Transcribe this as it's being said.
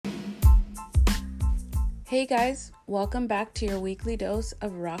Hey guys, welcome back to your weekly dose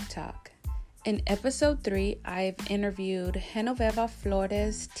of Rock Talk. In episode 3, I've interviewed Genoveva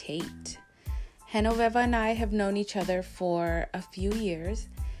Flores Tate. Genoveva and I have known each other for a few years,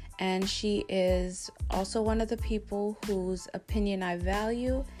 and she is also one of the people whose opinion I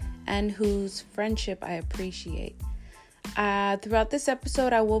value and whose friendship I appreciate. Throughout this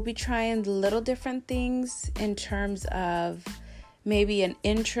episode, I will be trying little different things in terms of maybe an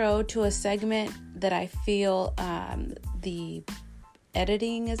intro to a segment that I feel the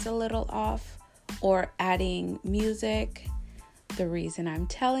editing is a little off, or adding music. The reason I'm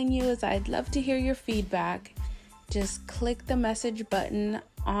telling you is I'd love to hear your feedback. Just click the message button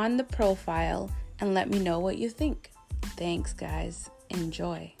on the profile and let me know what you think. Thanks, guys.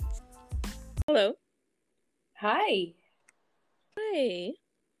 Enjoy. Hello. Hi. Hi.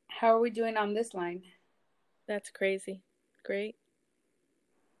 How are we doing on this line? That's crazy. Great.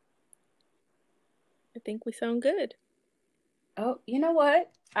 I think we sound good. Oh, you know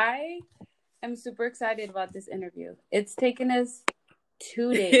what? I am super excited about this interview. It's taken us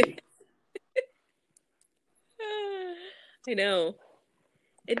 2 days. I know.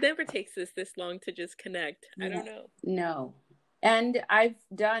 It never takes us this long to just connect. I don't know. No. And I've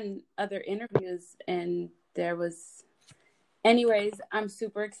done other interviews and there was... Anyways, I'm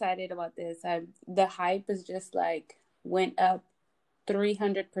super excited about this. The hype is just like went up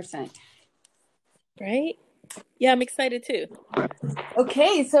 300%. Right? Yeah, I'm excited too.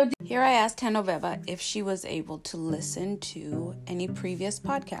 Okay, so here I asked Genoveva if she was able to listen to any previous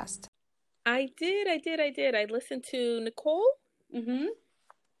podcast. I did. I listened to Nicole. Mm-hmm.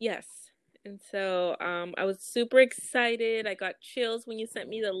 Yes. And so I was super excited. I got chills when you sent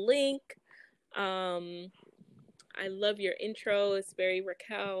me the link. I love your intro. It's very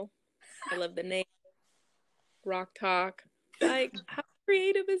Raquel. I love the name. Rock Talk. Like, how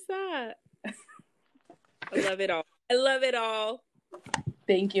creative is that? I love it all. I love it all.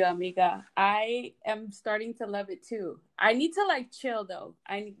 Thank you, amiga. I am starting to love it too. I need to like chill though.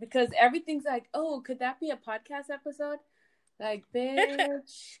 Because everything's like, oh, could that be a podcast episode? Like,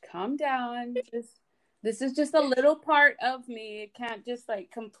 bitch, calm down. This is just a little part of me. It can't just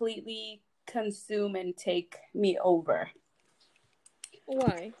like completely consume and take me over.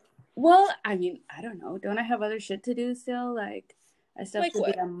 Why? Well, I mean, I don't know. Don't I have other shit to do still? Like, I still have to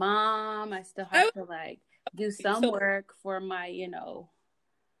be a mom. I still have to like do some work for my, Yeah,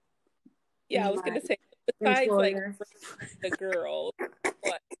 I was gonna say, besides employer. Like the girl.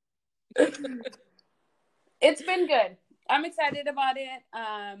 What? It's been good. I'm excited about it.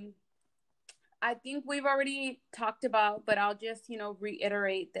 I think we've already talked about, but I'll just,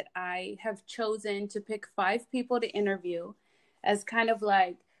 reiterate that I have chosen to pick 5 people to interview as kind of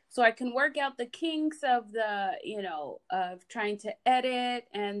like, so I can work out the kinks of the, of trying to edit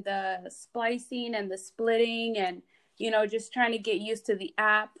and the splicing and the splitting and, just trying to get used to the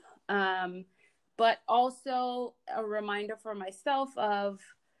app. But also a reminder for myself of,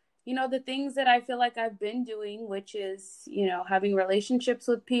 the things that I feel like I've been doing, which is, having relationships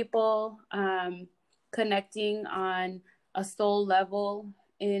with people, connecting on a soul level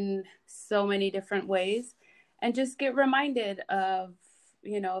in so many different ways, and just get reminded of,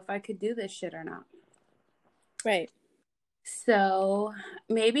 if I could do this shit or not. Right. So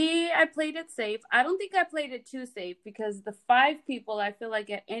maybe I played it safe. I don't think I played it too safe because the 5 people, I feel like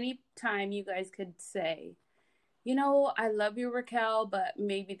at any time you guys could say, I love you, Raquel, but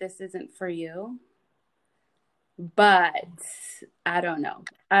maybe this isn't for you. But I don't know.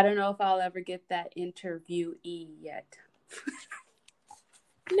 I don't know if I'll ever get that interviewee yet.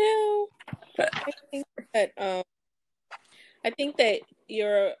 No. I think that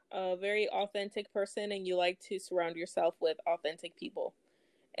you're a very authentic person and you like to surround yourself with authentic people.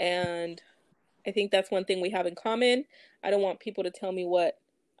 And I think that's one thing we have in common. I don't want people to tell me what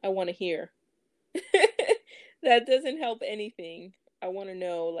I want to hear. That doesn't help anything. I want to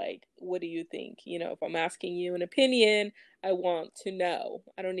know, like, what do you think? If I'm asking you an opinion, I want to know.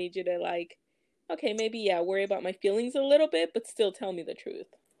 I don't need you to, like, okay, maybe, worry about my feelings a little bit, but still tell me the truth.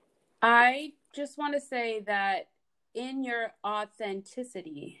 I just want to say that in your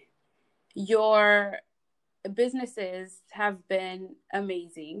authenticity, your businesses have been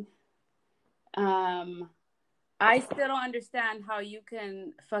amazing. I still don't understand how you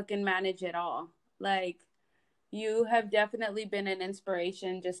can fucking manage it all. Like, you have definitely been an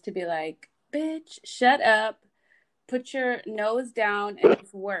inspiration just to be like, bitch, shut up, put your nose down and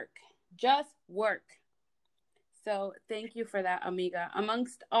just work. Just work. So thank you for that, amiga.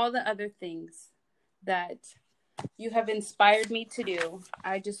 Amongst all the other things that you have inspired me to do,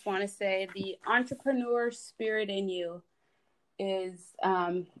 I just want to say the entrepreneur spirit in you is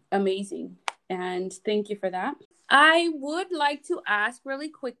amazing. and thank you for that. I would like to ask really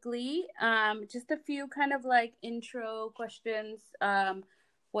quickly, just a few kind of like intro questions.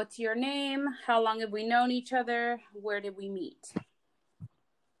 What's your name? How long have we known each other? Where did we meet?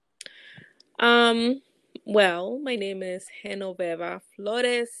 Well, my name is Genoveva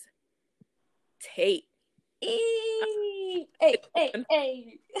Flores Tate. Hey. Hey.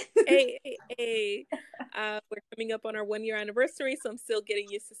 We're coming up on our 1-year anniversary, so I'm still getting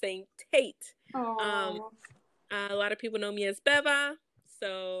used to saying Tate. A lot of people know me as Beva,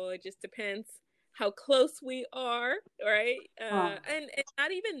 so it just depends how close we are, right? And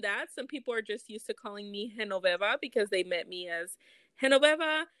not even that. Some people are just used to calling me Genoveva because they met me as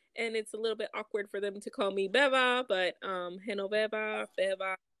Genoveva, and it's a little bit awkward for them to call me Beva, but Genoveva,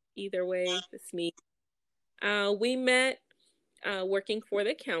 Beva, either way, it's me. We met working for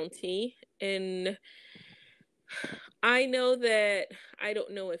the county, and I know that, I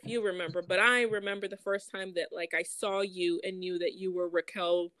don't know if you remember, but I remember the first time that like I saw you and knew that you were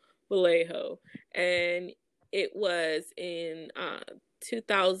Raquel Vallejo, and it was in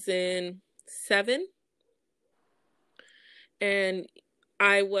 2007, and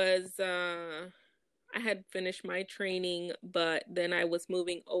I was I had finished my training, but then I was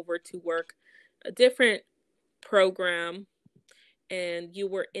moving over to work a different program, and you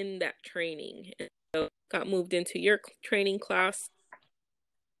were in that training, and so got moved into your training class.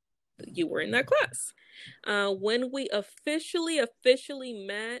 You were in that class. When we officially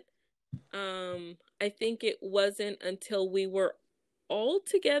met, I think it wasn't until we were all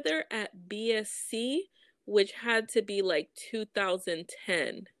together at BSC, which had to be like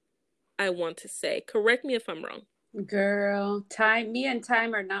 2010, I want to say. Correct me if I'm wrong. Girl, me and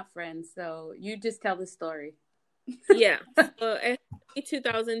Time are not friends, so you just tell the story. Yeah. So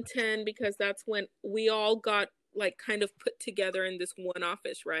 2010, because that's when we all got like kind of put together in this one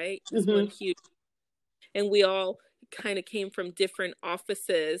office, right? This one huge, and we all kind of came from different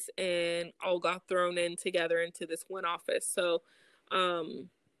offices and all got thrown in together into this one office. So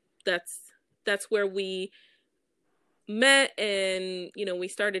that's where we met, and we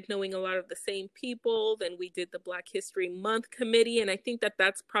started knowing a lot of the same people. Then we did the Black History Month committee, and I think that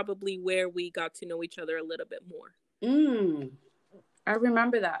that's probably where we got to know each other a little bit more. I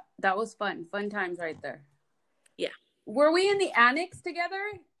remember that. That was fun times right there. Yeah. Were we in the annex together,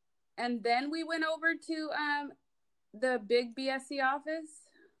 and then we went over to the big BSC office?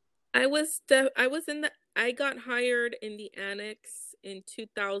 I got hired in the annex in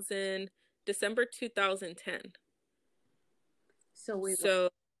December 2010. So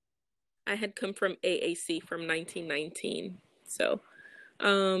I had come from AAC from 1919. So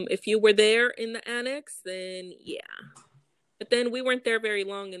if you were there in the annex, then yeah. But then we weren't there very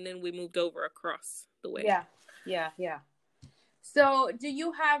long, and then we moved over across the way. Yeah. So do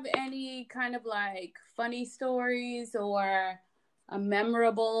you have any kind of like funny stories or a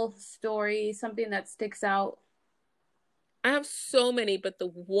memorable story, something that sticks out? I have so many, but the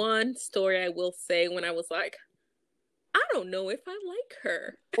one story I will say, when I was like, I don't know if I like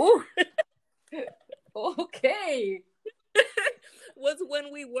her. Oh, okay. Was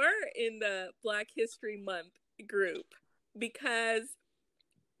when we were in the Black History Month group, because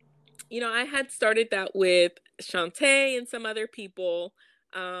I had started that with Shantae and some other people,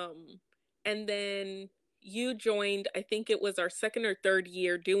 and then you joined. I think it was our second or third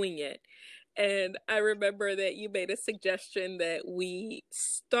year doing it, and I remember that you made a suggestion that we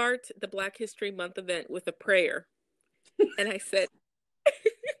start the Black History Month event with a prayer, and I said,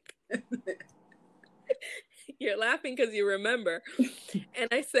 you're laughing because you remember. And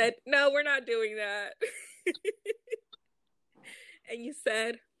I said, no, we're not doing that. And you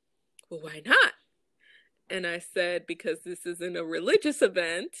said, well, why not? And I said, because this isn't a religious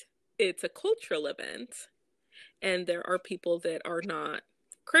event, it's a cultural event. And there are people that are not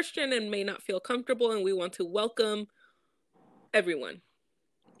Christian and may not feel comfortable, and we want to welcome everyone.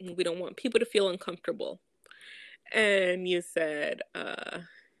 We don't want people to feel uncomfortable. And you said, oh,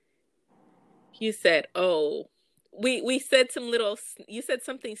 we said you said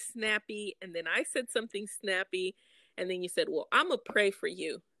something snappy, and then I said something snappy, and then you said, well, I'm going to pray for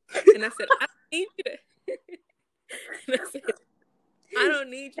you. And I said, I don't need you to. And I said, I don't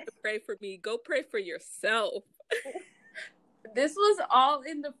need you to pray for me. Go pray for yourself. This was all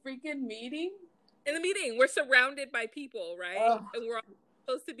in the freaking meeting? In the meeting. We're surrounded by people, right? Oh. And we're all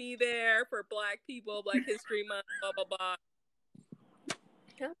supposed to be there for Black people, Black History Month, blah, blah, blah.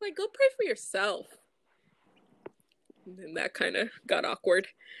 And I was like, go pray for yourself. And then that kind of got awkward.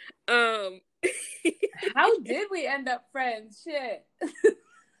 How did we end up friends? Shit.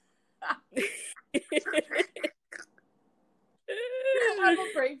 I will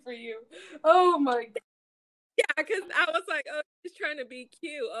pray for you. Oh my God. Yeah, because I was like, oh, she's trying to be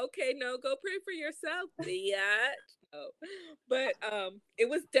cute. Okay, no, go pray for yourself, bitch. No. But it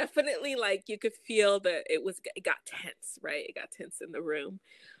was definitely like you could feel that it got tense, right? It got tense in the room.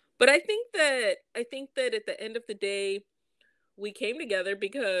 But I think that at the end of the day, we came together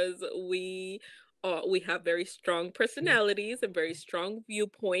because we have very strong personalities and very strong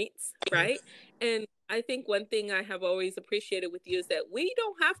viewpoints, right? And I think one thing I have always appreciated with you is that we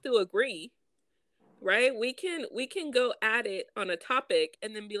don't have to agree, right? We can go at it on a topic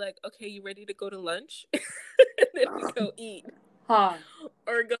and then be like, okay, you ready to go to lunch? And then we go eat Huh.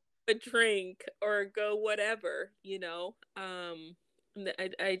 or go have a drink or go whatever,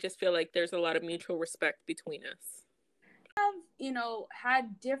 I just feel like there's a lot of mutual respect between us.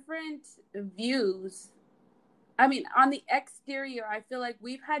 Had different views. I mean, on the exterior, I feel like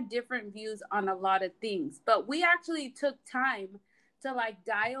we've had different views on a lot of things, but we actually took time to like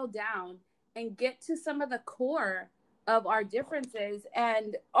dial down and get to some of the core of our differences.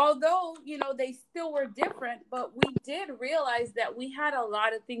 And although, they still were different, but we did realize that we had a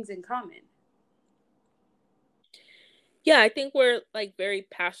lot of things in common. Yeah, I think we're like very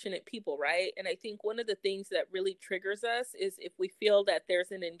passionate people, right? And I think one of the things that really triggers us is if we feel that there's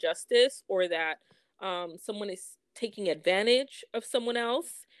an injustice or that someone is taking advantage of someone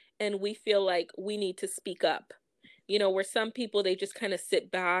else, and we feel like we need to speak up. Where some people they just kind of sit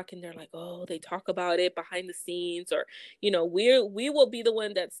back and they're like, oh, they talk about it behind the scenes, or we will be the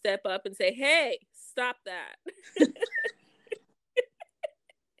one that step up and say, hey, stop that.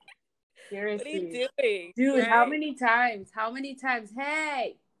 What are you Seriously. doing? Dude, how Right? many times? How many times?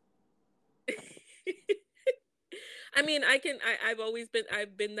 Hey. I mean, I've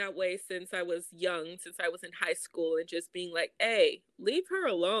been that way since I was young, since I was in high school, and just being like, hey, leave her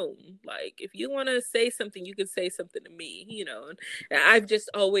alone. Like, if you want to say something, you can say something to me. And I've just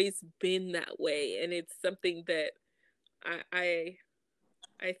always been that way. And it's something that I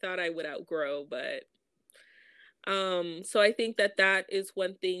thought I would outgrow, but so I think that is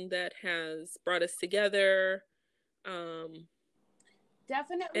one thing that has brought us together. Um,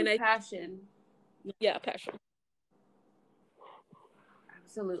 Definitely and passion. yeah, passion.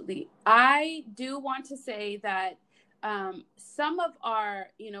 Absolutely. I do want to say that some of our,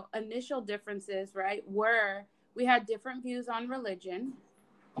 initial differences, right, were we had different views on religion.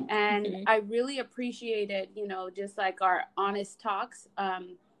 And Mhm. I really appreciated, just like our honest talks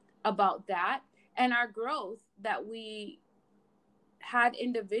about that and our growth that we had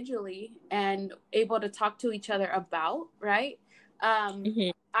individually and able to talk to each other about, right?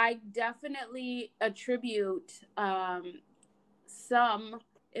 Mhm. I definitely attribute some,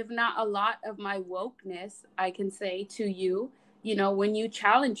 if not a lot, of my wokeness, I can say, to you. When you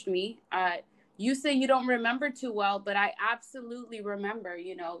challenged me, you say you don't remember too well, but I absolutely remember,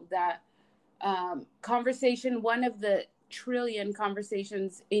 that conversation, one of the trillion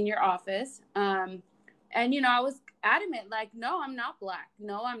conversations in your office. And, I was adamant, like, no, I'm not Black.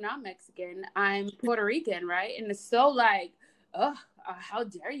 No, I'm not Mexican. I'm Puerto Rican, right? And it's so like, oh, how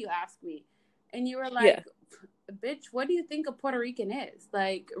dare you ask me? And you were Yeah. like, bitch, what do you think a Puerto Rican is?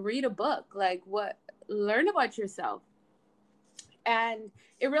 Like, read a book. Like, what? Learn about yourself. And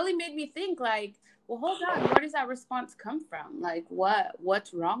it really made me think, like, well, hold on, where does that response come from? Like,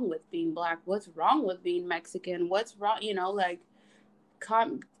 what's wrong with being Black? What's wrong with being Mexican? What's wrong? Like,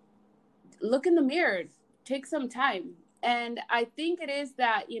 come look in the mirror, take some time. And I think it is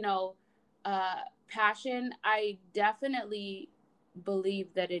that, passion. I definitely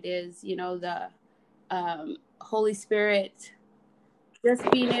believe that it is, the Holy Spirit just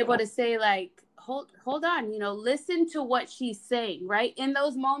being able to say, like, hold on, listen to what she's saying, right? In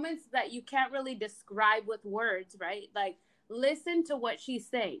those moments that you can't really describe with words, right? Like, listen to what she's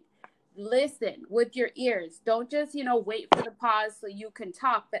saying. Listen with your ears. Don't just, wait for the pause so you can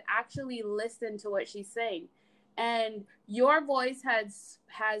talk, but actually listen to what she's saying. And your voice has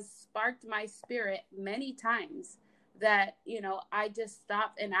sparked my spirit many times that, I just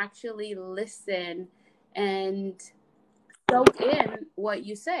stop and actually listen and soak in what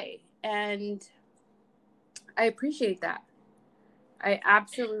you say. And I appreciate that. I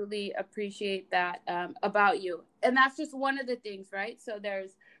absolutely appreciate that about you. And that's just one of the things, right? So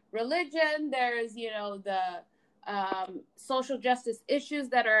there's religion, there's, the social justice issues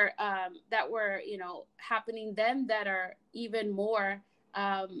that were, happening then that are even more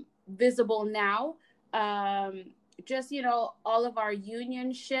visible now. Just, all of our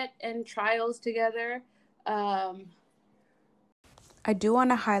union shit and trials together. I do want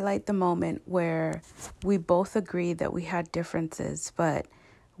to highlight the moment where we both agreed that we had differences, but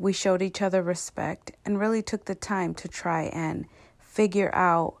We showed each other respect and really took the time to try and figure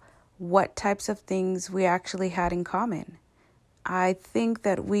out what types of things we actually had in common. I think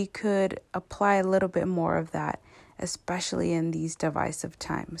that we could apply a little bit more of that, especially in these divisive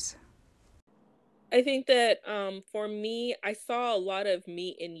times. I think that for me, I saw a lot of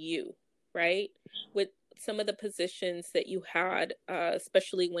me in you, right? With some of the positions that you had,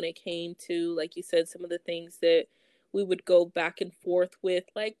 especially when it came to, like you said, some of the things that we would go back and forth with,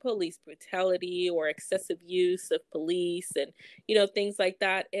 like police brutality or excessive use of police and, things like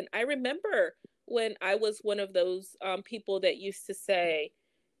that. And I remember when I was one of those people that used to say,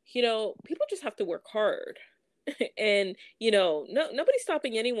 people just have to work hard. And no, nobody's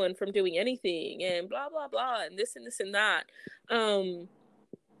stopping anyone from doing anything and blah blah blah and this and that.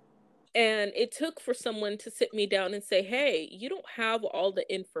 And it took for someone to sit me down and say, hey, you don't have all the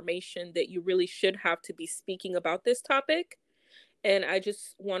information that you really should have to be speaking about this topic, and I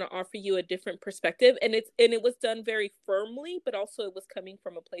just want to offer you a different perspective. And it was done very firmly, but also it was coming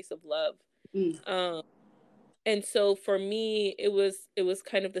from a place of love. And so for me, it was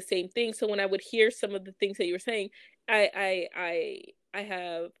kind of the same thing. So when I would hear some of the things that you were saying, I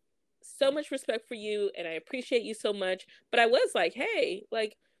have so much respect for you and I appreciate you so much. But I was like, hey,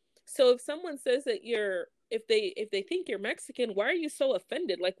 like, so if someone says that if they think you're Mexican, why are you so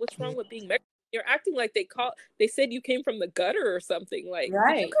offended? Like, what's wrong with being Mexican? You're acting like they said you came from the gutter or something. Like,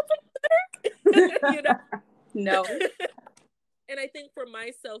 right. Did you come from the gutter? No. And I think for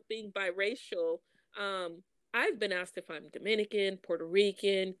myself being biracial, I've been asked if I'm Dominican, Puerto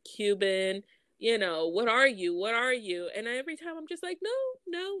Rican, Cuban, what are you? What are you? And every time I'm just like, no.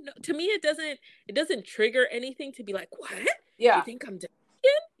 To me, it doesn't trigger anything to be like, what? Yeah. You think I'm Dominican?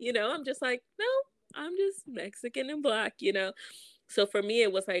 I'm just like, no, I'm just Mexican and Black, So for me,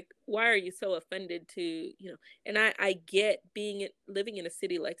 it was like, why are you so offended to, and I get living in a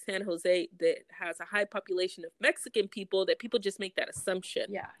city like San Jose that has a high population of Mexican people, that people just make that assumption.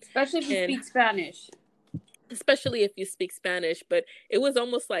 Yeah, especially if you speak Spanish. Especially if you speak Spanish, but it was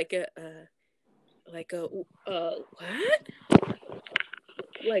almost like a what?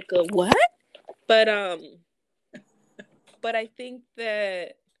 Like a what? But I think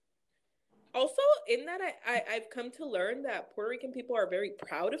that also in that I've come to learn that Puerto Rican people are very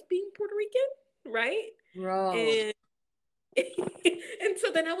proud of being Puerto Rican, right? Bro. And so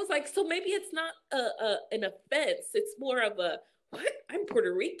then I was like, so maybe it's not an offense. It's more of a, what? I'm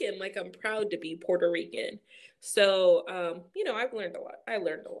Puerto Rican. Like, I'm proud to be Puerto Rican. So, I've learned a lot. I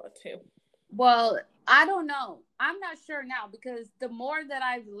learned a lot too. Well, I don't know. I'm not sure now, because the more that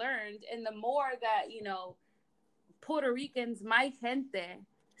I've learned and the more that, Puerto Ricans, my gente,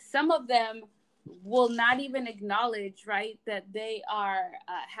 some of them will not even acknowledge, right, that they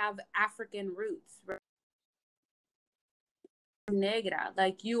have African roots, right? Negra,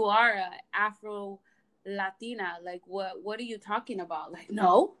 like you are a Afro Latina, like what are you talking about? Like,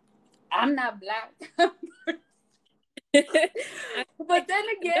 no, I'm not Black. But then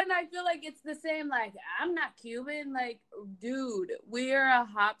again, I feel like it's the same. Like, I'm not Cuban. Like, dude, we're a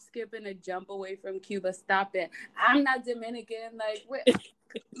hop, skip, and a jump away from Cuba. Stop it. I'm not Dominican. Like,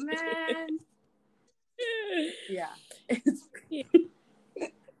 man. Yeah.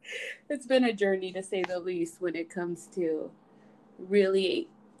 It's been a journey, to say the least, when it comes to really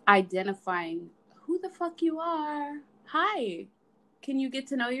identifying who the fuck you are. Hi. Can you get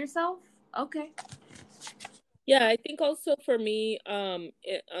to know yourself? Okay. Yeah, I think also for me, on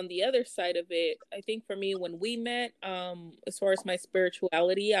the other side of it, I think for me, when we met, as far as my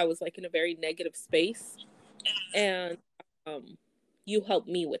spirituality, I was like in a very negative space, and you helped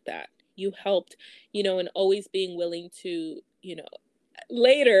me with that. You helped, and always being willing to,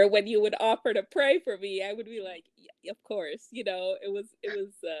 later when you would offer to pray for me, I would be like, yeah, of course, it was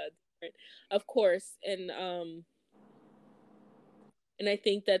different, of course, and I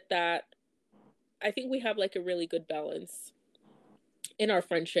think that. I think we have like a really good balance in our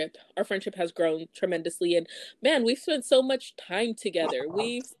friendship. Our friendship has grown tremendously, and man, we've spent so much time together.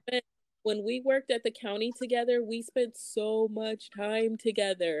 When we worked at the county together, we spent so much time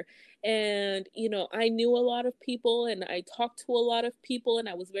together. And, I knew a lot of people and I talked to a lot of people and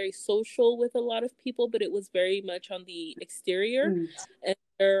I was very social with a lot of people, but it was very much on the exterior. And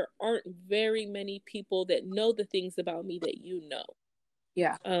there aren't very many people that know the things about me that you know.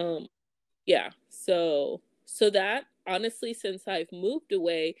 Yeah. Yeah. So that honestly, since I've moved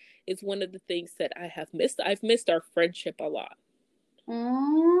away, is one of the things that I have missed. I've missed our friendship a lot.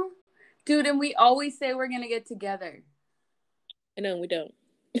 Dude, and we always say we're going to get together. I know we don't.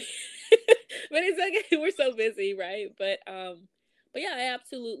 But it's okay. We're so busy, right? But yeah, I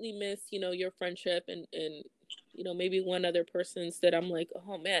absolutely miss, your friendship and maybe one other person's that I'm like,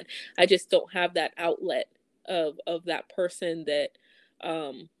 oh man, I just don't have that outlet of that person that,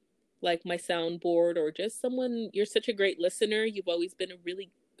 like my soundboard, or just someone. You're such a great listener. You've always been a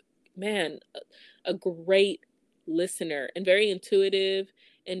really, man, a great listener, and very intuitive,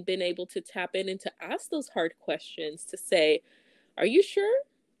 and been able to tap in and to ask those hard questions, to say, are you sure?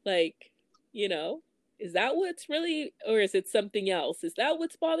 Like, is that what's really, or is it something else? Is that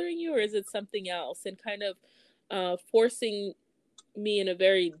what's bothering you, or is it something else? And kind of forcing me in a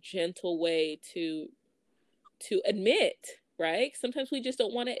very gentle way to admit, right? Sometimes we just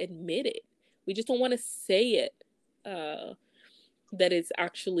don't want to admit it. We just don't want to say it, that it's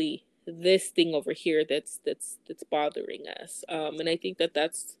actually this thing over here that's bothering us. And I think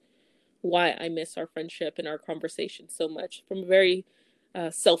that's why I miss our friendship and our conversation so much, from a very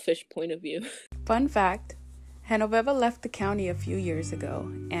selfish point of view. Fun fact, Genoveva left the county a few years ago,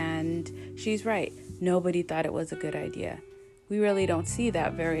 and she's right. Nobody thought it was a good idea. We really don't see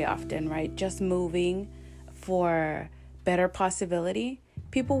that very often, right? Just moving for better possibility.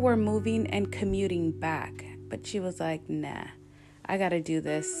 People were moving and commuting back, but she was like, nah, I gotta do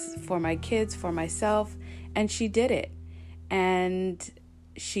this for my kids, for myself. And she did it. And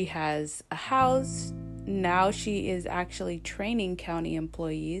she has a house. Now she is actually training county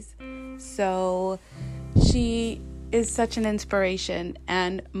employees. So she is such an inspiration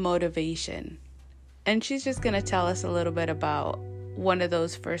and motivation. And she's just going to tell us a little bit about one of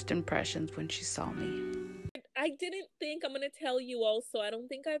those first impressions when she saw me. I didn't think, I'm going to tell you also, I don't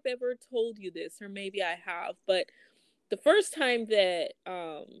think I've ever told you this, or maybe I have, but the first time that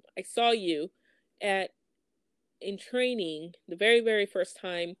I saw you in training, the very, very first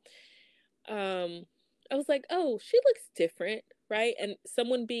time, I was like, oh, she looks different, right? And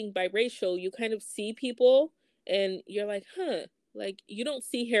someone being biracial, you kind of see people and you're like, huh, like you don't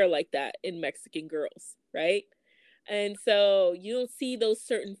see hair like that in Mexican girls, right? And so you don't see those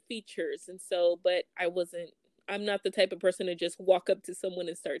certain features. And so, but I'm not the type of person to just walk up to someone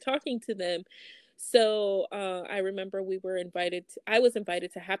and start talking to them. So I remember I was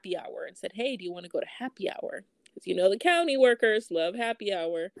invited to happy hour and said, hey, do you want to go to happy hour? Because the county workers love happy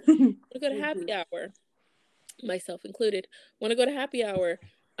hour. Want to go to happy hour, myself included. Want to go to happy hour.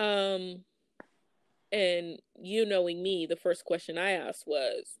 And knowing me, the first question I asked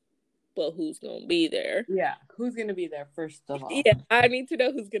was, well, who's going to be there? Yeah, who's going to be there first of all? Yeah, I need to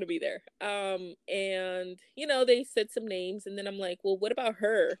know who's going to be there. And, they said some names, and then I'm like, well, what about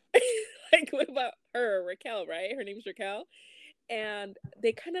her? Like, what about her? Raquel, right? Her name's Raquel. And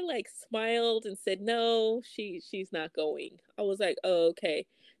they kind of like smiled and said, no, she's not going. I was like, oh, okay.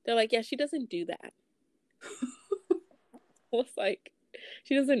 They're like, yeah, she doesn't do that. I was like,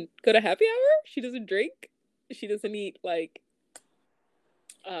 she doesn't go to happy hour? She doesn't drink? She doesn't eat like,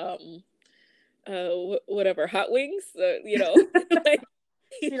 whatever, hot wings? Like,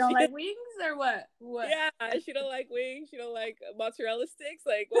 she don't like wings or what? Yeah, she don't like wings. She don't like mozzarella sticks.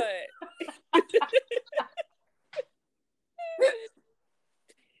 Like what?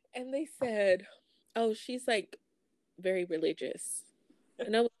 And they said, oh, she's like very religious.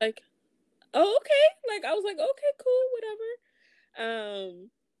 And I was like, oh, okay. Like, I was like, okay, cool, whatever.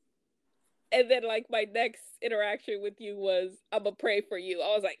 And then like my next interaction with you was, I'm gonna pray for you.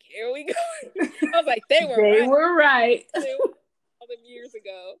 I was like, here we go. I was like, they were right. They were all them years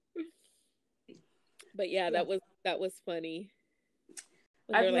ago. But yeah, that was funny.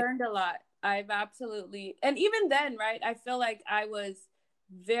 I've learned a lot. I've absolutely, and even then, right, I feel like I was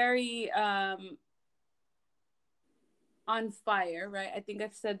very on fire, right? I think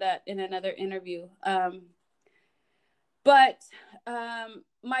I've said that in another interview. But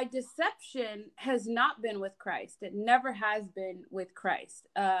my deception has not been with Christ. It never has been with Christ.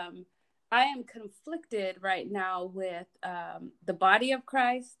 I am conflicted right now with the body of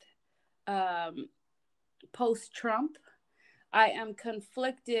Christ, post-Trump. I am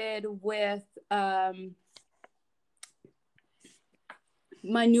conflicted with my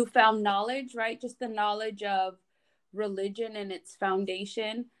newfound knowledge, right? Just the knowledge of religion and its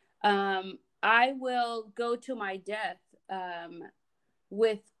foundation. I will go to my death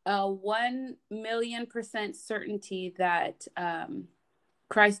with a 1,000,000% certainty that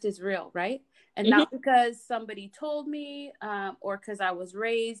Christ is real, right? And not because somebody told me or because I was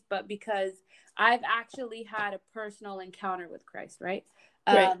raised, but because I've actually had a personal encounter with Christ, right?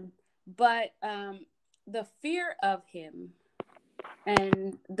 Right. But the fear of him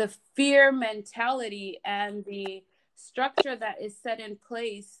and the fear mentality and the structure that is set in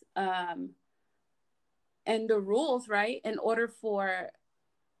place and the rules, right, in order for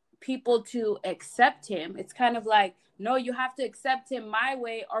people to accept him. It's kind of like, no, you have to accept him my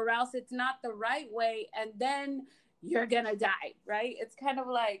way, or else it's not the right way, and then you're gonna die, right? It's kind of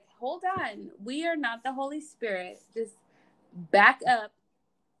like, hold on, we are not the Holy Spirit. Just back up.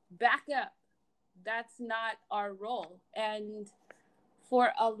 That's not our role. And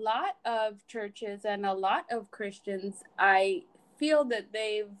for a lot of churches and a lot of Christians, I feel that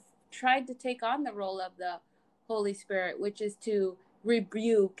they've tried to take on the role of the Holy Spirit, which is to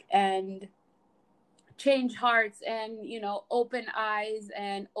rebuke and change hearts and, open eyes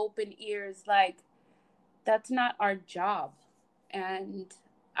and open ears. Like, that's not our job. And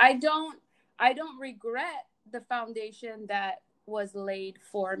I don't regret the foundation that was laid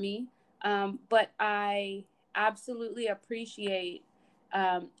for me. But I absolutely appreciate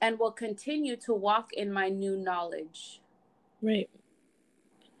and will continue to walk in my new knowledge. Right.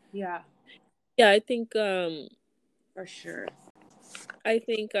 Yeah. Yeah, I think For sure. I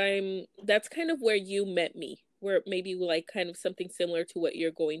think that's kind of where you met me, where maybe like kind of something similar to what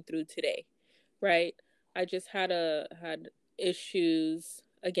you're going through today, right? I just had issues,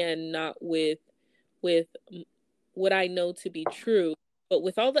 again, not with what I know to be true, but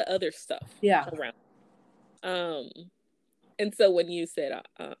with all the other stuff around. And so when you said,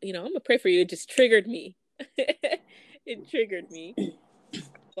 I'm gonna pray for you, it just triggered me. It triggered me.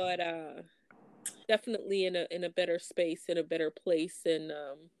 But definitely in a better space, in a better place,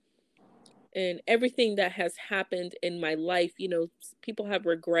 and everything that has happened in my life, people have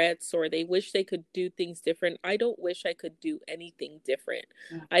regrets or they wish they could do things different. I don't wish I could do anything different.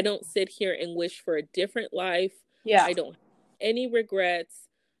 I don't sit here and wish for a different life. I don't have any regrets.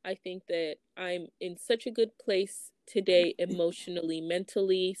 I think that I'm in such a good place today, emotionally,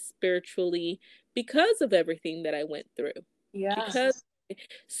 mentally, spiritually, because of everything that I went through. Because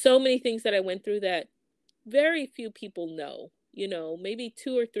so many things that I went through that very few people know. Maybe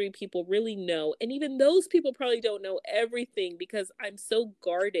 2 or 3 people really know. And even those people probably don't know everything because I'm so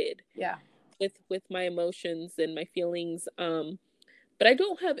guarded with my emotions and my feelings. But I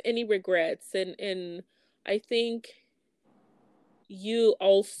don't have any regrets. And I think you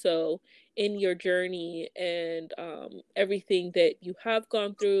also, in your journey and everything that you have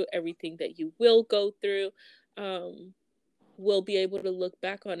gone through, everything that you will go through, will be able to look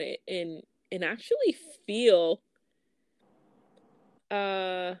back on it and actually feel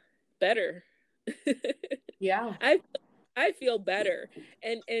better. I feel better.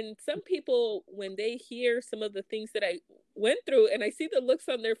 And some people, when they hear some of the things that I went through, and I see the looks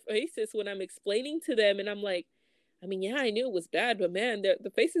on their faces when I'm explaining to them, and I'm like, I mean, yeah, I knew it was bad, but man,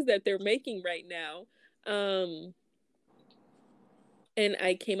 the faces that they're making right now, and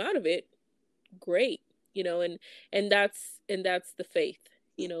I came out of it great, and that's the faith,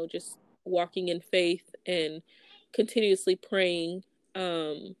 just walking in faith and continuously praying,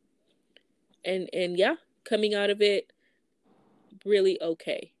 and yeah, coming out of it really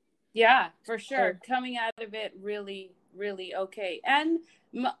okay. Yeah, for sure. Coming out of it really, really okay. And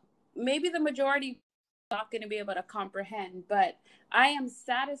maybe the majority not going to be able to comprehend, but I am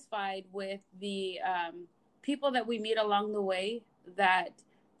satisfied with the people that we meet along the way that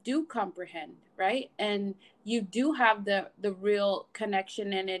do comprehend, right? And you do have the real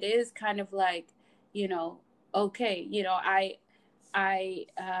connection, and it is kind of like, okay, I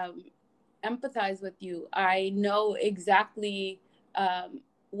empathize with you. I know exactly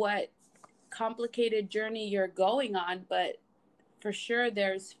what complicated journey you're going on, but for sure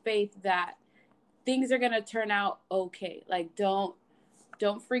there's faith that things are going to turn out okay. Like, don't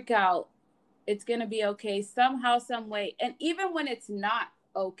freak out. It's going to be okay somehow, some way. And even when it's not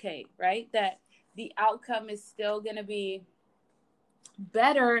okay, right? That the outcome is still going to be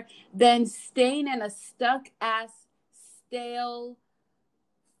better than staying in a stuck ass, stale,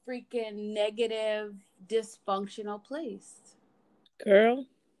 freaking negative, dysfunctional place. Girl.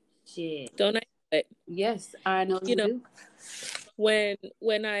 Shit. Don't I know it? Yes, I know you do.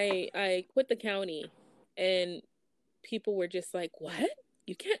 When I quit the county and people were just like, what?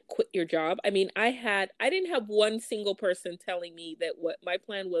 You can't quit your job. I mean, I didn't have one single person telling me that what my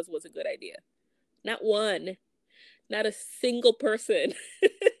plan was a good idea. Not one. Not a single person.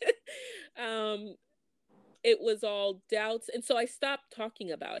 It was all doubts. And so I stopped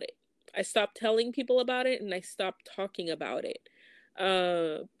talking about it. I stopped telling people about it, and I stopped talking about it.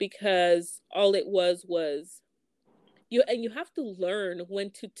 Because all it was you have to learn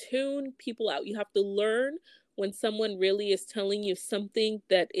when to tune people out. You have to learn when someone really is telling you something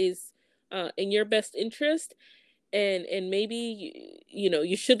that is in your best interest, and maybe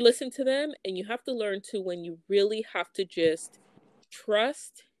you should listen to them, and you have to learn to when you really have to just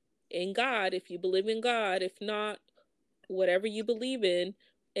trust in God, if you believe in God. If not, whatever you believe in,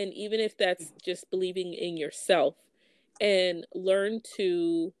 And even if that's just believing in yourself, and learn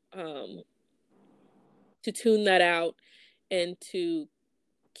to tune that out and to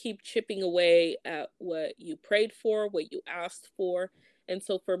keep chipping away at what you prayed for, what you asked for. And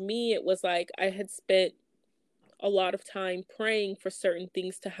so for me, it was like I had spent a lot of time praying for certain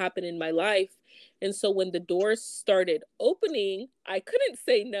things to happen in my life. And so when the doors started opening, I couldn't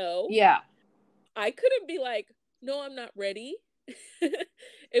say no. Yeah. I couldn't be like, no, I'm not ready.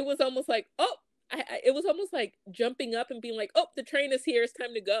 It was almost like, oh, it was almost like jumping up and being like, oh, the train is here. It's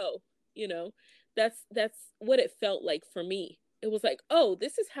time to go. You know, that's what it felt like for me. It was like, oh,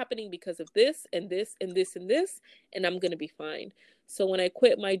 this is happening because of this and this and this and this, and I'm going to be fine. So when I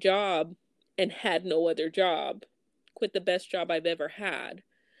quit my job and had no other job, quit the best job I've ever had,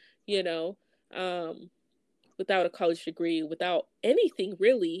 you know, without a college degree, without anything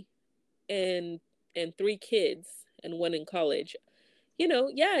really, and 3 kids and 1 in college. You know,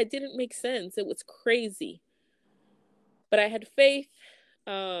 yeah, it didn't make sense. It was crazy. But I had faith.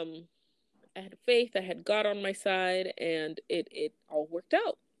 I had God on my side, and it all worked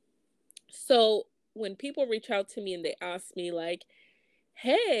out. So when people reach out to me and they ask me like,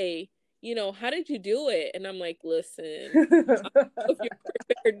 hey, you know, how did you do it? And I'm like, listen, I don't know if you're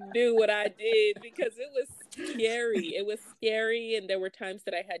prepared to do what I did, because it was scary. It was scary, and there were times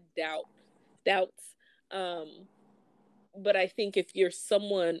that I had doubts. But I think if you're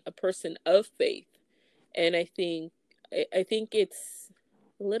a person of faith, and I think it's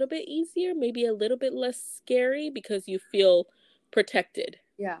a little bit easier, maybe a little bit less scary, because you feel protected.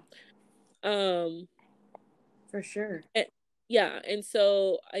 Yeah. For sure. Yeah. And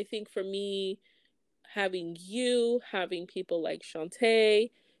so I think for me, having people like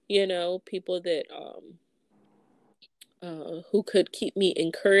Shantae, you know, people that who could keep me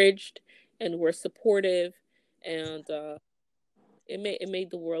encouraged and were supportive, and it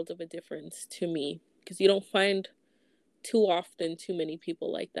made the world of a difference to me, because you don't find too many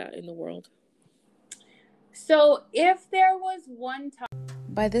people like that in the world. So if there was one time...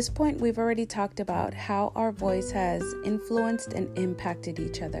 By this point, we've already talked about how our voice has influenced and impacted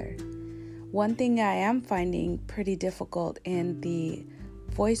each other. One thing I am finding pretty difficult in the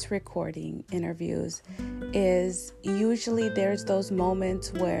voice recording interviews is usually there's those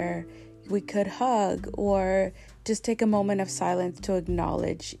moments where we could hug or just take a moment of silence to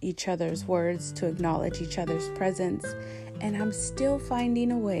acknowledge each other's words, to acknowledge each other's presence. And I'm still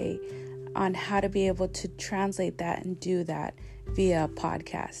finding a way on how to be able to translate that and do that via a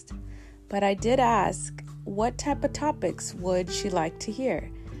podcast. But I did ask what type of topics would she like to hear.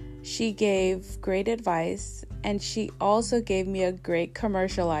 She gave great advice, and she also gave me a great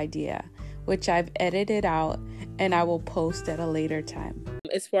commercial idea, which I've edited out and I will post at a later time.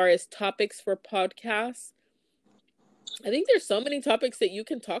 As far as topics for podcasts, I think there's so many topics that you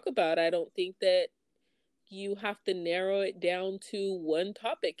can talk about. I don't think that you have to narrow it down to one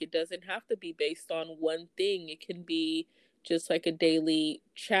topic. It doesn't have to be based on one thing. It can be just like a daily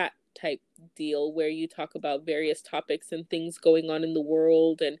chat type deal where you talk about various topics and things going on in the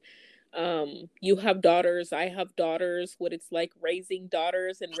world. And you have daughters, I have daughters, what it's like raising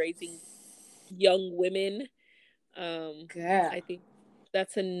daughters and raising young women. I think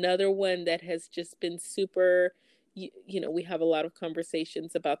that's another one that has just been super, you know, we have a lot of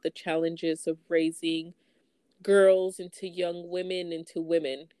conversations about the challenges of raising girls into young women into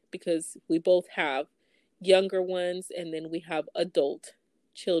women, because we both have younger ones and then we have adult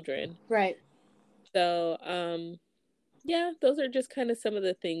children. Right. So, yeah, those are just kind of some of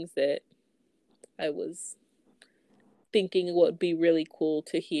the things that I was thinking would be really cool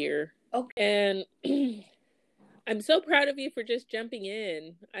to hear. Okay. And I'm so proud of you for just jumping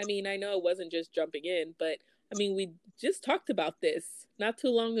in. I mean, I know it wasn't just jumping in, but I mean, we just talked about this not too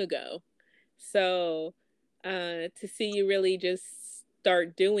long ago. So, to see you really just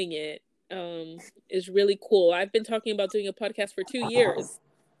start doing it is really cool. I've been talking about doing a podcast for 2 years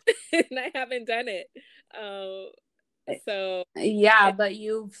and I haven't done it. So yeah, but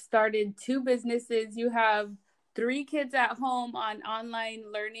you've started 2 businesses. You have 3 kids at home on online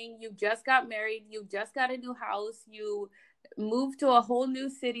learning. You just got married. You just got a new house. You moved to a whole new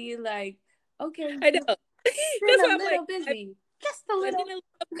city. Like, okay, I know. That's why I'm like, busy. Just a little.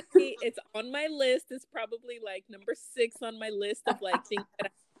 It's on my list. It's probably like number 6 on my list of like things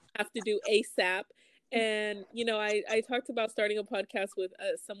that I have to do ASAP. And, you know, I talked about starting a podcast with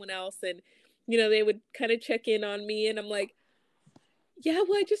someone else, and, you know, they would kind of check in on me, and I'm like, yeah,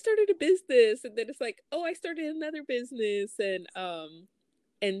 well, I just started a business. And then it's like, oh, I started another business.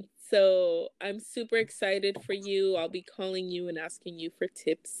 And so I'm super excited for you. I'll be calling you and asking you for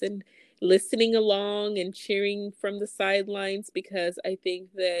tips and listening along and cheering from the sidelines, because I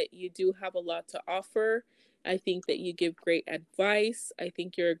think that you do have a lot to offer. I think that you give great advice. I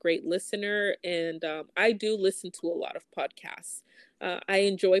think you're a great listener. And I do listen to a lot of podcasts. I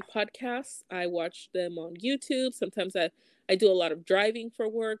enjoy podcasts. I watch them on YouTube. Sometimes I do a lot of driving for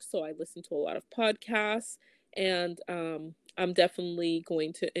work, so I listen to a lot of podcasts. And I'm definitely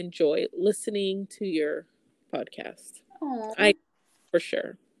going to enjoy listening to your podcast. Aww. For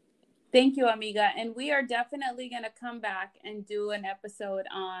sure. Thank you, amiga. And we are definitely going to come back and do an episode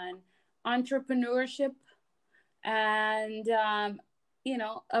on entrepreneurship and,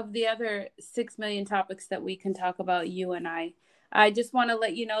 of the other 6 million topics that we can talk about, you and I. I just want to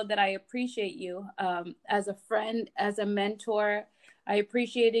let you know that I appreciate you as a friend, as a mentor. I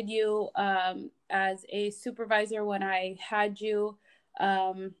appreciated you as a supervisor when I had you.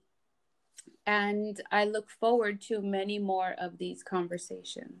 And I look forward to many more of these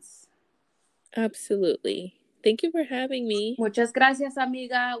conversations. Absolutely. Thank you for having me. Muchas gracias,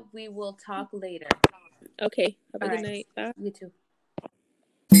 amiga. We will talk later. Okay. Have a good night. Bye. You too.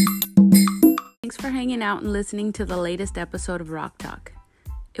 Thanks for hanging out and listening to the latest episode of Rock Talk.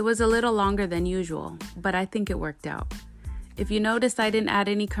 It was a little longer than usual, but I think it worked out. If you noticed, I didn't add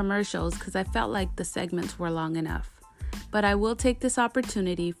any commercials because I felt like the segments were long enough. But I will take this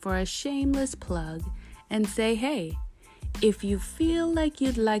opportunity for a shameless plug and say, hey, if you feel like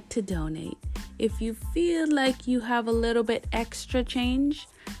you'd like to donate, if you feel like you have a little bit extra change,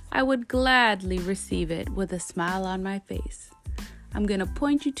 I would gladly receive it with a smile on my face. I'm going to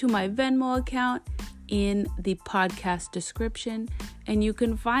point you to my Venmo account in the podcast description, and you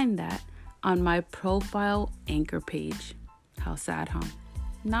can find that on my profile anchor page. How sad, huh?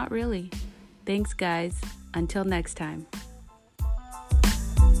 Not really. Thanks, guys. Until next time.